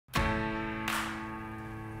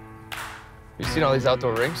You seen all these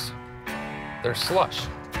outdoor rinks? They're slush.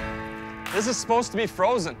 This is supposed to be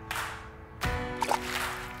frozen.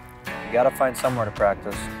 You gotta find somewhere to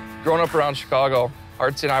practice. Growing up around Chicago,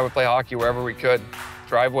 Artsy and I would play hockey wherever we could.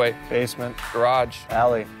 Driveway, Basement, garage,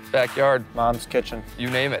 alley, backyard, mom's kitchen.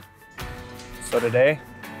 you name it. So today,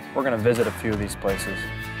 we're gonna visit a few of these places.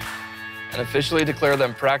 And officially declare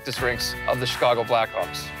them practice rinks of the Chicago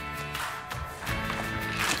Blackhawks.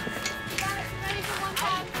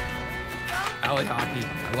 Alley hockey,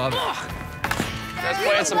 I love it. You guys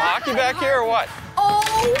playing some hockey back here or what?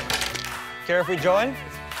 Oh! Care if we join?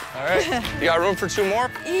 All right. You got room for 2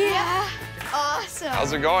 more? Yeah. Awesome.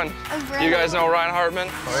 How's it going? I'm You guys know Ryan Hartman?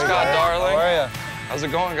 Scott Darling? How are ya? How's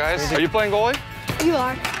it going, guys? Are you playing goalie? You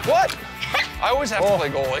are. What? I always have to play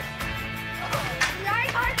goalie.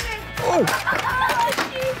 Ryan Hartman.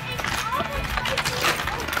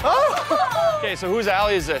 Oh! Okay, so whose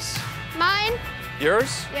alley is this? Mine.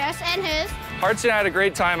 Yours? Yes, and his. Artsy and I had a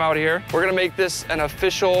great time out here. We're gonna make this an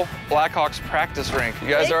official Blackhawks practice rink. You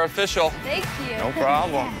guys are official. Thank you. No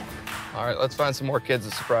problem. All right, let's find some more kids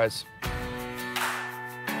to surprise. I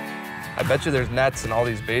bet you there's nets in all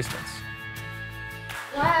these basements.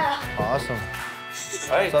 Wow. Awesome.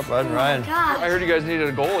 Hey, What's up, bud? Ryan. I heard you guys needed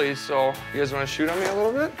a goalie, so you guys wanna shoot on me a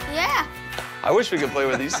little bit? Yeah. I wish we could play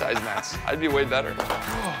with these size nets. I'd be way better.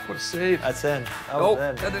 Oh, what a save. That's in. That was Nope,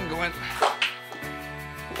 in. that didn't go in.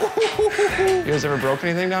 You guys ever broke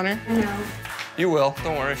anything down here? No. You will,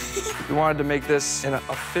 don't worry. We wanted to make this an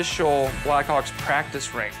official Blackhawks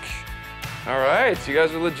practice rink. All right, you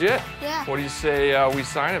guys are legit. Yeah. What do you say we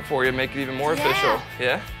sign it for you, make it even more official?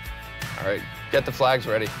 Yeah? All right, get the flags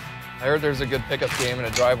ready. I heard there's a good pickup game in a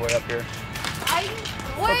driveway up here.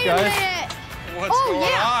 Wait a guys? minute. What's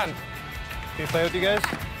going on? Can we play with you guys?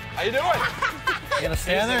 How you doing? You gonna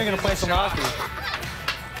stand there or you gonna play some hockey?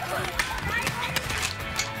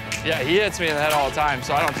 Yeah, he hits me in the head all the time,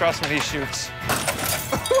 so I don't trust when he shoots.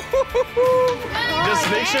 Just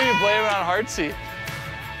make sure you blame it on Heartsy.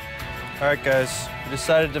 All right, guys. We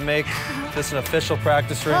decided to make this an official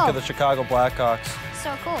practice rink of the Chicago Blackhawks.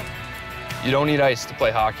 So cool. You don't need ice to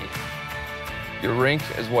play hockey. Your rink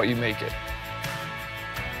is what you make it.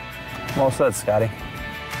 Well said, Scotty.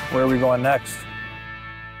 Where are we going next?